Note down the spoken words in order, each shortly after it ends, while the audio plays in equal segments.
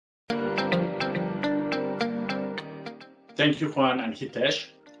Thank you, Juan and Hitesh.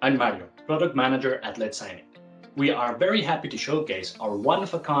 I'm Mario, Product Manager at Letsignit. We are very happy to showcase our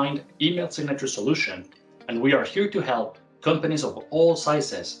one-of-a-kind email signature solution, and we are here to help companies of all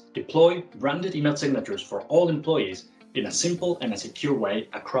sizes deploy branded email signatures for all employees in a simple and a secure way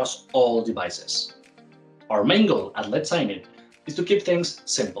across all devices. Our main goal at Letsignit is to keep things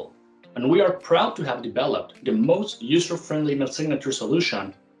simple, and we are proud to have developed the most user-friendly email signature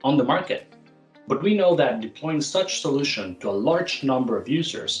solution on the market. But we know that deploying such solution to a large number of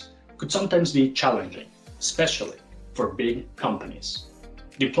users could sometimes be challenging, especially for big companies.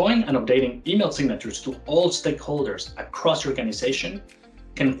 Deploying and updating email signatures to all stakeholders across your organization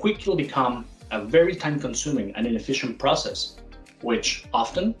can quickly become a very time-consuming and inefficient process, which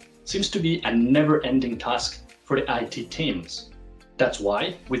often seems to be a never-ending task for the IT teams. That's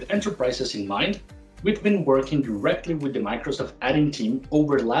why, with enterprises in mind, we've been working directly with the Microsoft admin team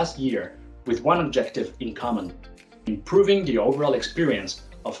over the last year with one objective in common: improving the overall experience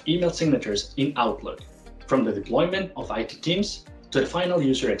of email signatures in Outlook, from the deployment of IT teams to the final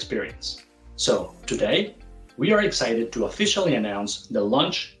user experience. So today, we are excited to officially announce the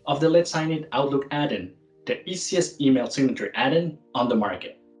launch of the Letsignit Outlook add-in, the easiest email signature add-in on the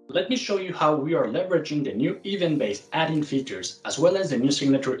market. Let me show you how we are leveraging the new event-based add-in features as well as the new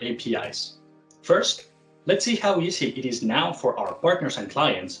signature APIs. First, let's see how easy it is now for our partners and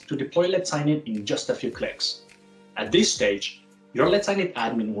clients to deploy Letsignit in just a few clicks. At this stage, your Letsignit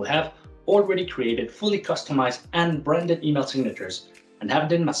admin will have already created fully customized and branded email signatures and have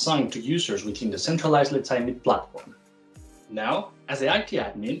them assigned to users within the centralized Letsignit platform. Now, as the IT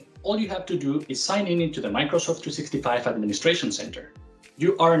admin, all you have to do is sign in into the Microsoft 365 Administration Center.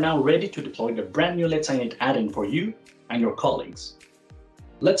 You are now ready to deploy the brand new Letsignit add-in for you and your colleagues.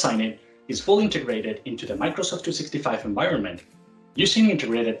 Letsignit is fully integrated into the Microsoft 365 environment. Using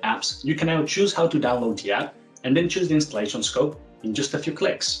integrated apps, you can now choose how to download the app and then choose the installation scope in just a few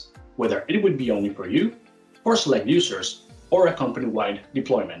clicks, whether it would be only for you, for select users, or a company-wide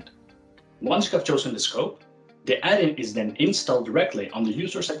deployment. Once you have chosen the scope, the add-in is then installed directly on the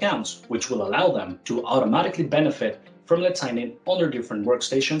user's accounts, which will allow them to automatically benefit from Letsignit on their different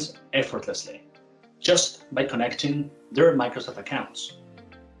workstations effortlessly, just by connecting their Microsoft accounts.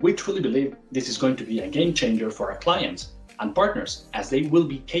 We truly believe this is going to be a game changer for our clients and partners, as they will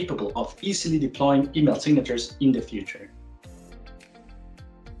be capable of easily deploying email signatures in the future.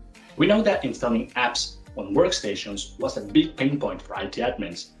 We know that installing apps on workstations was a big pain point for IT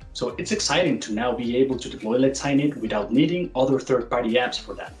admins, so it's exciting to now be able to deploy Letsignit without needing other third-party apps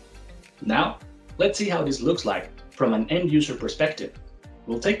for that. Now, let's see how this looks like from an end-user perspective.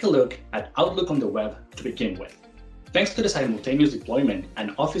 We'll take a look at Outlook on the web to begin with. Thanks to the simultaneous deployment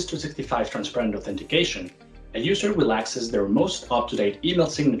and Office 365 transparent authentication, a user will access their most up-to-date email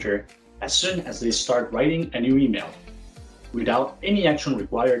signature as soon as they start writing a new email, without any action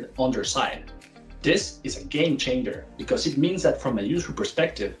required on their side. This is a game changer because it means that from a user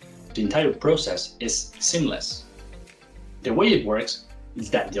perspective, the entire process is seamless. The way it works is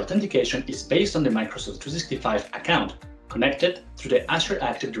that the authentication is based on the Microsoft 365 account connected through the Azure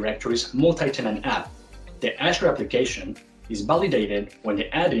Active Directory's multi-tenant app. The Azure application is validated when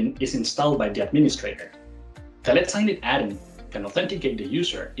the add-in is installed by the administrator. The Letsignit add-in can authenticate the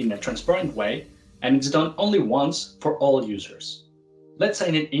user in a transparent way, and it's done only once for all users.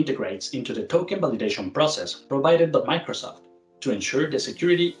 Letsignit integrates into the token validation process provided by Microsoft to ensure the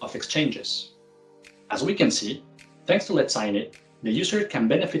security of exchanges. As we can see, thanks to Letsignit, the user can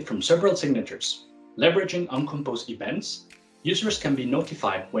benefit from several signatures. Leveraging uncomposed events, users can be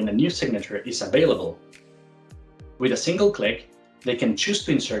notified when a new signature is available. With a single click, they can choose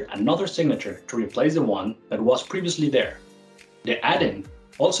to insert another signature to replace the one that was previously there. The add-in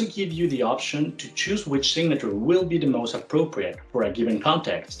also gives you the option to choose which signature will be the most appropriate for a given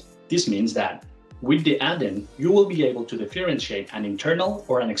context. This means that with the add-in, you will be able to differentiate an internal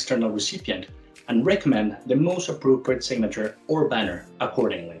or an external recipient and recommend the most appropriate signature or banner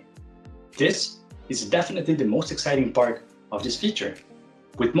accordingly. This is definitely the most exciting part of this feature.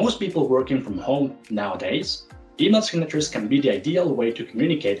 With most people working from home nowadays, email signatures can be the ideal way to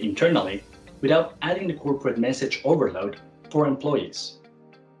communicate internally without adding the corporate message overload for employees.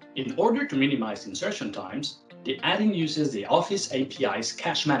 In order to minimize insertion times, the add-in uses the Office API's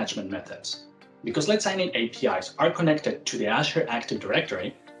cache management methods. Because Letsignit APIs are connected to the Azure Active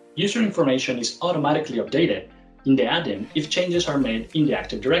Directory, user information is automatically updated in the add-in if changes are made in the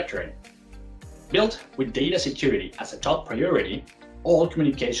Active Directory. Built with data security as a top priority, all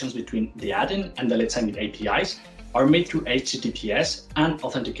communications between the add-in and the Letsignit APIs are made through HTTPS and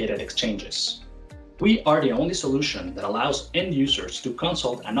authenticated exchanges. We are the only solution that allows end users to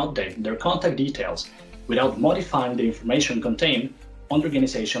consult and update their contact details without modifying the information contained on the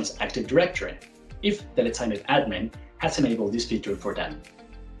organization's Active Directory, if the Letsignit admin has enabled this feature for them.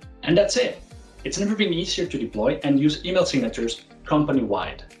 And that's it. It's never been easier to deploy and use email signatures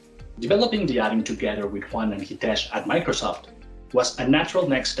company-wide. Developing the add-in together with Juan and Hitesh at Microsoft was a natural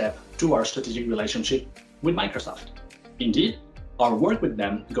next step to our strategic relationship with Microsoft. Indeed, our work with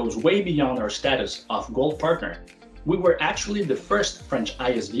them goes way beyond our status of Gold Partner. We were actually the first French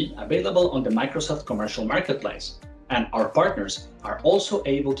ISV available on the Microsoft commercial marketplace, and our partners are also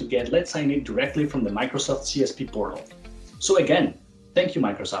able to get Letsignit directly from the Microsoft CSP portal. So again, thank you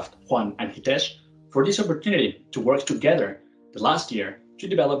Microsoft, Juan and Hitesh, for this opportunity to work together the last year to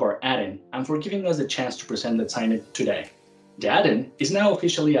develop our add-in and for giving us the chance to present Letsignit today. The add-in is now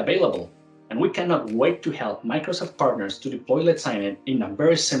officially available, and we cannot wait to help Microsoft partners to deploy Letsignit in a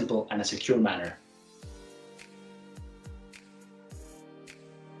very simple and a secure manner.